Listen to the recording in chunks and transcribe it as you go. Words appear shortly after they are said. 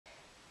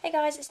Hey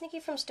guys, it's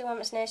Nikki from Still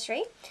Mama's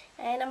Nursery,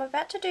 and I'm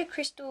about to do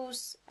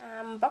Crystal's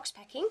box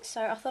packing,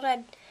 so I thought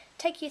I'd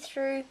take you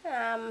through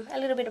a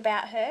little bit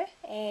about her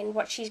and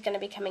what she's going to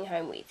be coming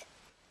home with.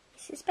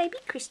 This is baby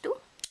Crystal,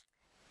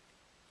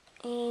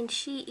 and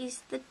she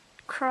is the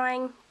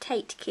Crying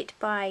Tate kit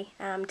by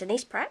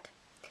Denise Pratt,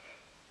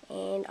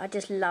 and I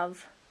just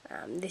love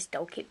this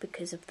doll kit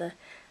because of the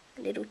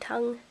little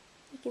tongue.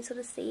 You can sort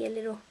of see a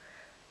little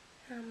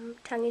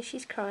tongue as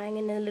she's crying,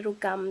 and the little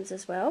gums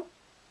as well,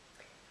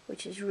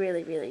 which is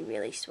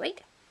really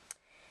sweet.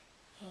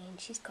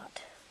 And she's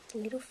got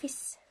little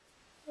fists,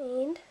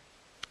 and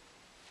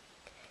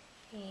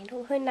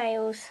all her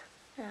nails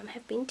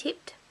have been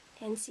tipped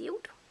and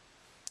sealed.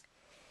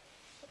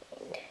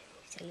 And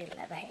here's a little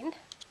other hand.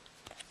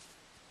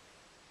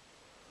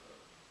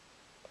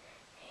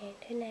 And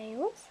her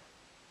nails.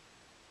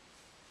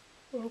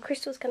 And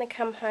Crystal's going to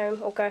come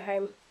home, or go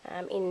home,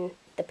 in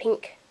the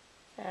pink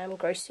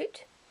grow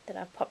suit that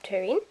I've popped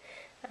her in.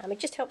 It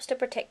just helps to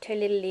protect her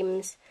little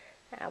limbs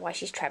while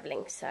she's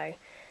travelling. So,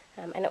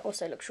 and it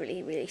also looks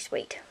really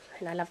sweet.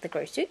 And I love the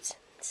grow suits.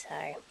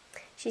 So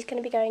she's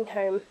going to be going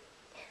home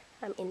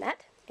in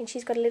that. And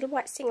she's got a little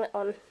white singlet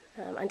on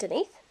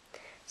underneath,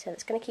 so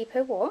that's going to keep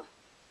her warm.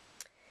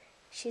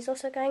 She's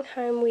also going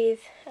home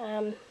with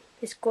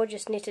this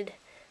gorgeous knitted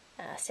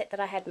set that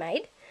I had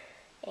made,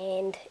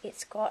 and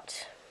it's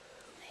got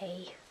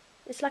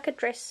it's like a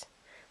dress.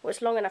 Well,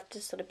 it's long enough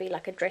to sort of be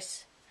like a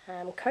dress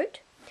coat.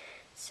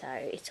 So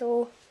it's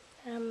all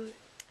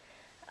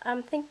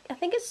I think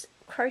it's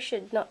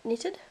crocheted, not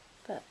knitted,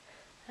 but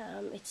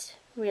it's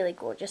really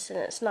gorgeous, and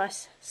it's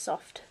nice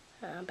soft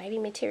baby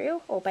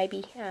material, or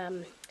baby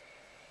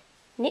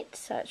knit,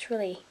 so it's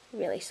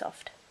really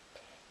soft.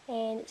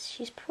 And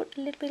she's put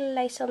a little bit of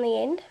lace on the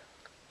end,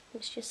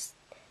 which just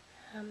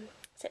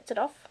sets it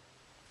off,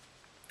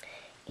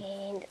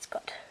 and it's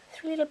got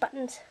 3 little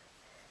buttons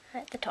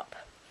at the top,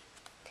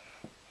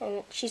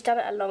 and she's done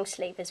it a long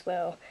sleeve as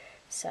well,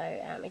 so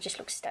it just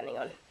looks stunning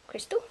on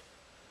Crystal.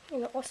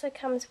 And it also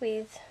comes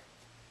with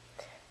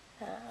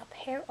a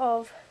pair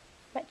of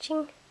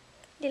matching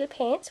little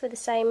pants with the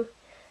same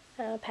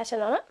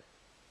pattern on it,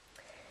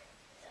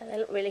 so they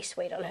look really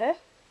sweet on her,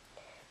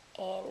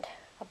 and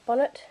a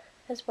bonnet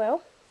as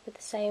well with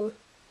the same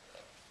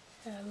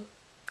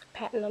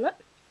pattern on it.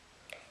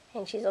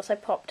 And she's also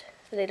popped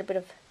a little bit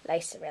of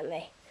lace around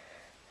the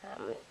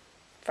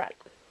front,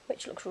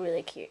 which looks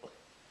really cute.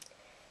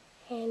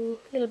 And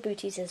little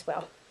booties as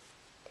well,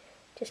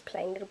 just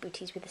plain little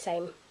booties with the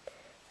same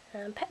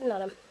pattern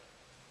on them.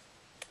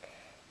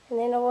 And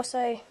then I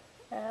also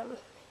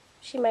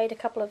she made a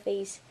couple of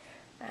these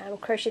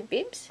crocheted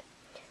bibs,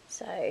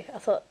 so I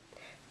thought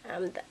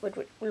that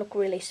would look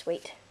really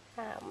sweet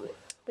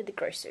with the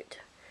grow suit.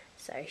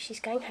 So she's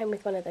going home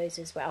with one of those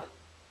as well.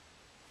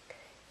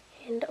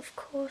 And of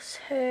course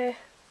her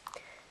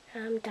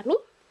dummy,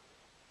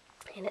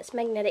 and it's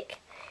magnetic,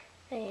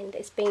 and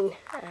it's been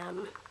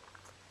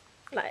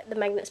like the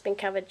magnet's been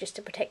covered just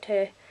to protect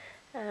her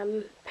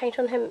paint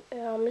on her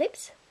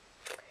lips,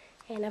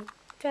 and I've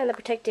found the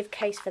protective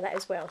case for that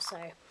as well,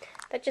 so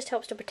that just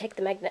helps to protect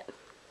the magnet.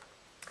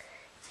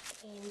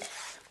 And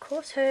of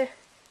course her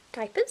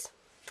diapers,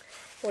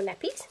 or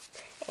nappies,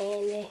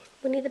 and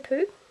Winnie the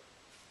Pooh,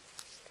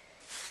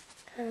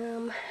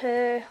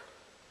 her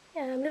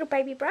little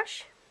baby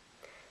brush,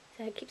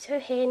 so it keeps her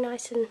hair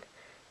nice and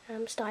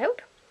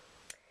styled,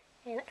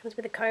 and it comes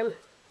with a comb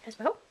as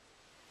well,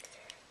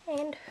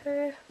 and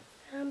her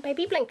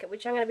baby blanket,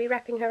 which I'm going to be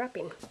wrapping her up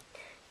in.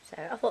 So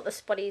I thought the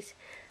Spotties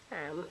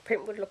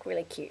print would look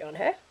really cute on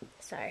her,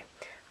 so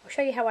I'll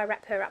show you how I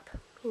wrap her up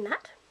in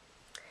that.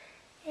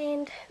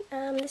 And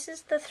this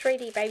is the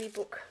 3D baby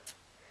book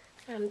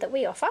that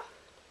we offer.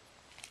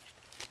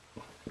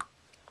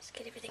 Let's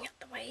get everything out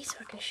the way so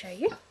I can show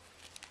you.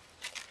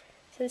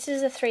 So this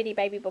is a 3D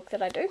baby book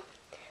that I do.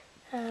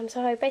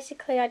 So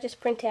basically I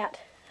just print out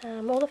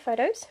all the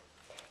photos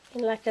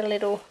in like a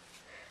little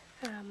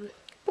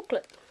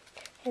booklet,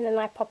 and then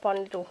I pop on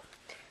little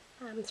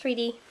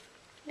 3D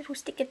little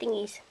sticker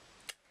thingies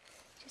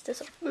just to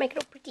sort of make it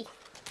all pretty.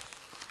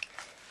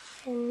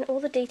 And all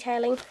the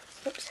detailing,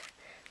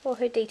 all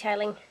her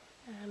detailing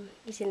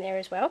is in there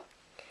as well,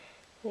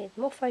 with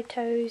more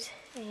photos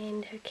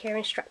and her care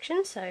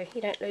instructions, so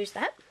you don't lose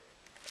that.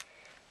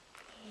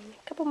 And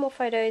a couple more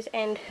photos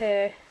and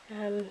her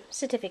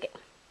certificate,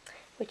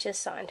 which is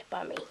signed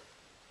by me.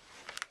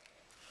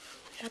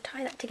 I'll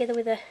tie that together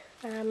with a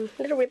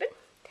little ribbon,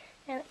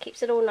 and it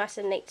keeps it all nice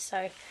and neat,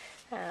 so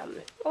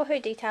all her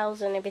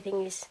details and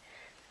everything is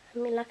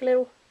like a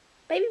little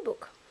baby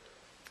book.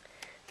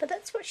 But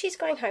that's what she's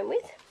going home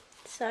with,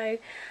 so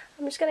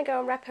I'm just going to go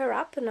and wrap her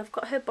up, and I've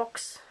got her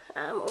box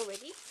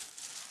already,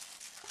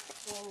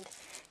 and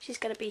she's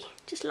going to be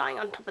just lying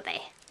on top of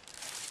there.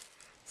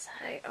 So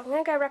I'm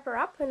going to go wrap her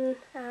up and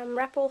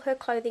wrap all her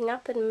clothing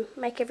up and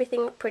make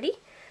everything look pretty.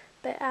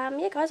 But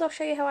yeah guys, I'll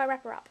show you how I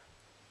wrap her up.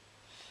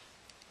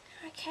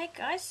 Okay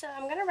guys, so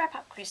I'm going to wrap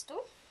up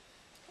Crystal,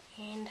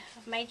 and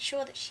I've made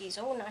sure that she's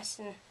all nice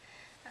and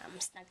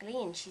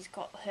snuggly, and she's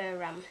got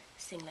her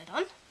singlet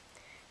on.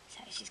 So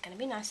she's she's going to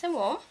be nice and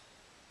warm.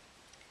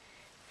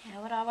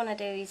 Now what I want to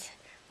do is,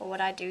 or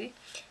what I do,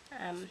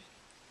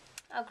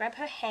 I'll grab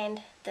her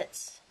hand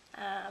that's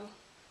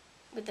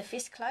with the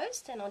fist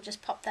closed, and I'll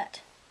just pop that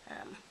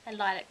and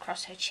light it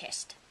across her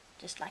chest,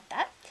 just like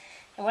that.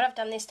 And what I've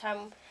done this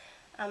time,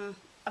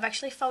 I've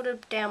actually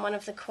folded down one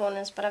of the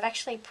corners, but I've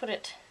actually put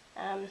it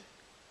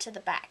to the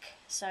back,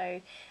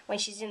 so when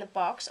she's in the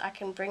box I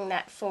can bring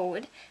that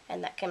forward,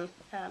 and that can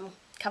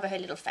cover her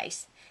little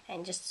face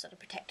and just sort of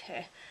protect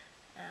her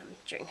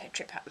during her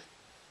trip home.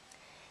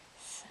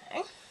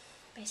 So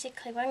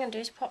basically what I'm going to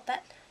do is pop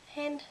that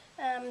hand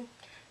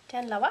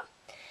down lower,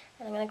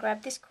 and I'm going to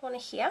grab this corner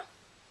here,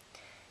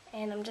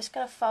 and I'm just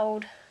going to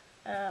fold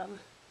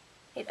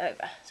it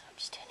over. So I'll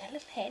just turn her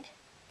little head,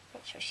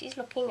 make sure she's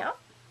looking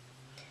up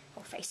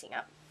or facing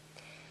up,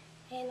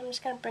 and I'm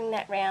just going to bring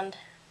that round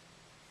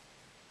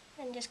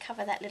and just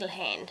cover that little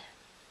hand.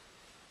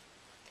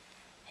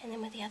 And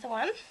then with the other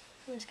one,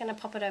 I'm just going to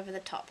pop it over the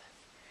top.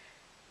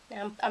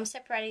 Now I'm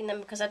separating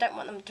them because I don't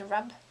want them to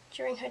rub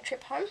during her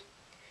trip home.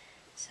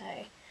 So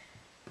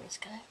I'm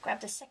just going to grab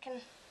the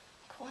second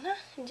corner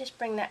and just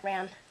bring that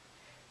round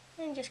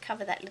and just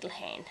cover that little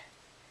hand,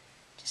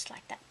 just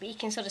like that. But you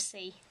can sort of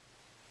see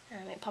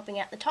it popping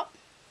out the top,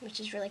 which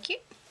is really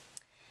cute.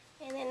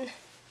 And then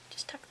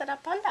just tuck that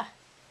up under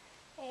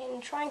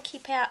and try and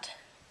keep out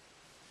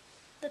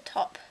the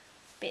top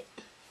bit,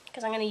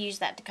 because I'm going to use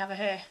that to cover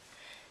her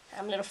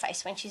little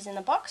face when she's in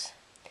the box.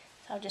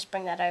 So I'll just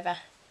bring that over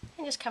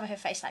and just cover her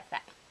face like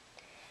that.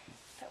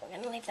 But we're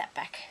going to leave that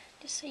back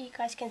just so you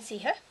guys can see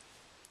her.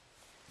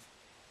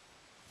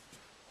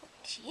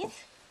 There she is.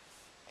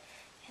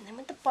 And then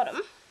with the bottom,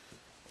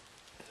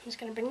 I'm just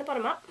going to bring the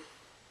bottom up.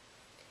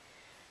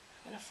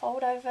 I'm going to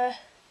fold over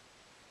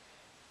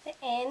the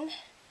end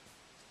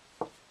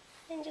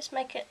and just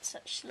make it so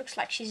she looks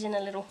like she's in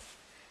a little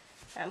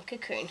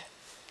cocoon.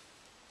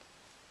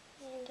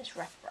 And just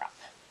wrap her up.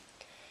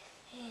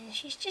 And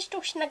she's just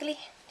all snuggly,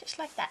 just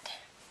like that.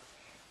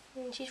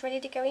 And she's ready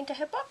to go into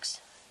her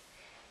box.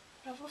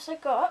 I've also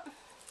got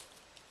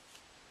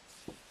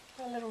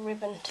a little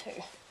ribbon too,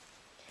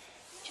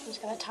 which I'm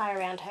just going to tie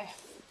around her,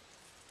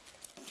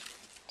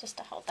 just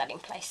to hold that in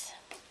place.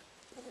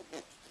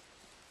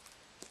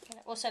 And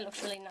it also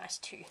looks really nice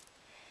too.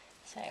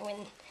 So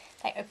when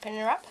they open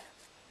her up,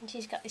 and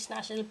she's got this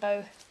nice little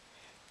bow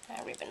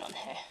ribbon on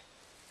her.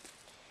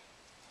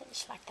 So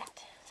just like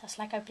that. So it's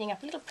like opening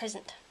up a little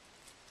present.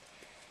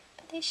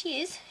 But there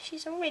she is.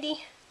 She's all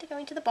ready to go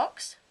into the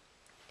box.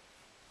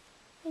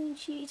 And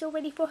she's all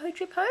ready for her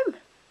trip home.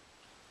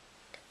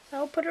 So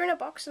I'll put her in a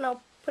box, and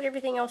I'll put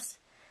everything else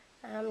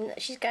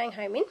that she's going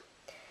home in,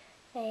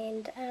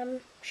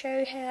 and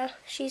show how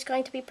she's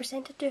going to be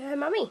presented to her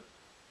mummy.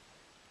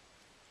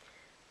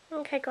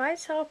 Okay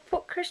guys, so I'll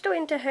put Crystal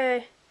into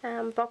her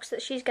box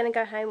that she's going to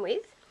go home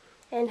with,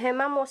 and her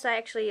mum also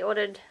actually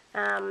ordered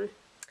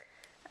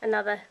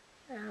another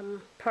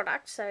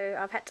product, so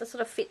I've had to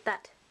sort of fit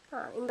that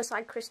in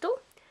beside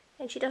Crystal,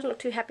 and she doesn't look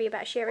too happy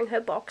about sharing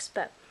her box,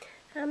 but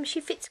she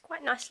fits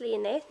quite nicely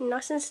in there,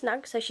 nice and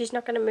snug, so she's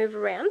not going to move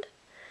around.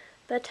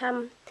 But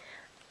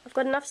I've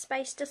got enough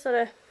space to sort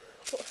of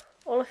put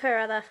all of her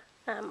other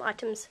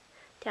items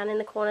down in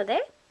the corner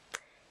there,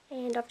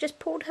 and I've just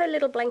pulled her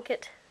little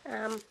blanket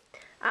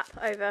up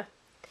over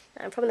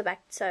from the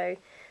back, so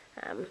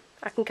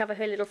I can cover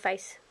her little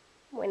face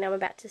when I'm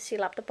about to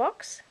seal up the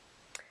box.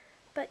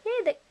 But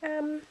yeah,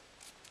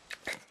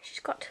 she's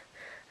got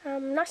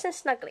nice and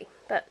snuggly,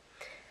 but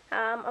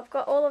I've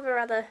got all of her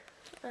other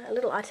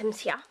little items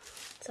here,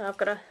 so I've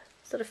got to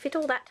sort of fit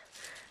all that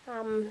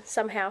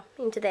somehow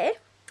into there.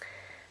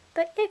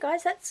 But yeah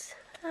guys, that's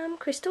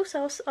Crystal,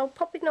 so I'll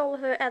pop in all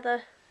of her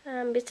other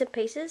bits and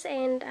pieces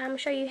and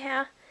show you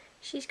how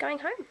she's going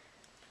home.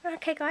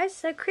 Okay guys,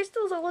 so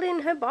Crystal's all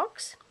in her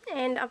box,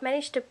 and I've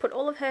managed to put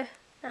all of her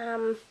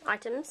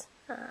items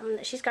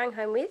that she's going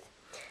home with.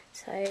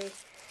 So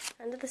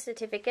under the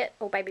certificate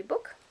or baby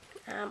book,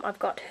 I've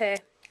got her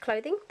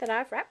clothing that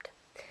I've wrapped.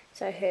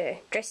 So her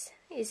dress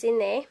is in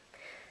there,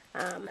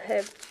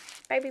 her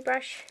baby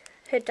brush,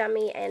 her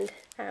dummy and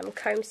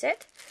comb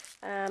set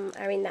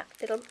are in that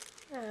little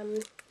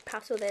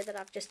parcel there that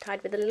I've just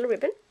tied with a little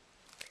ribbon.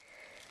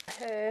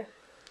 Her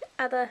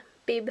other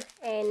bib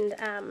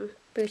and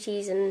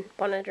booties and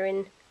bonnet are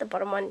in the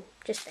bottom one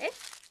just there.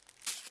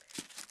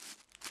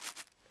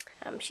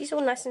 She's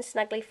all nice and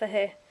snuggly for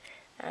her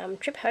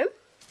trip home,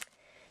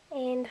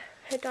 and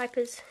her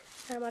diapers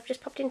I've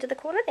just popped into the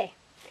corner there.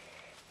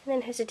 And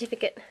then her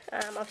certificate,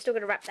 I've still got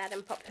to wrap that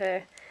and pop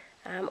her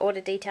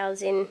order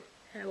details in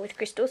with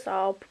Crystal, so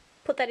I'll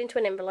put that into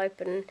an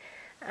envelope and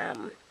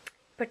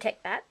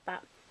protect that,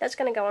 but that's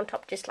going to go on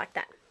top just like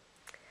that.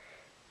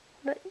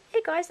 But yeah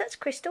guys, that's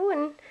Crystal,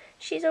 and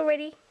she's all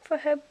ready for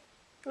her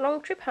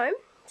long trip home.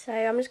 So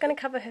I'm just going to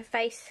cover her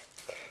face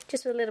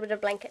just with a little bit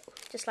of blanket,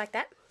 just like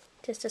that,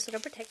 just to sort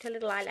of protect her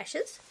little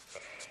eyelashes.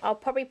 I'll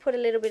probably put a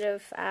little bit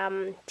of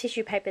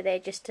tissue paper there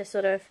just to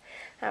sort of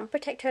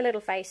protect her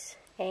little face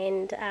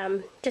and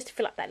just to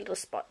fill up that little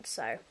spot.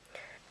 So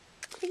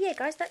but yeah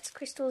guys, that's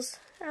Crystal's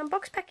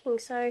box packing.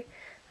 So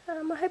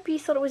I hope you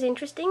thought it was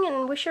interesting,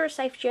 and wish her a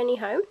safe journey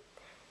home.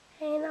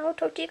 And I'll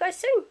talk to you guys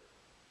soon.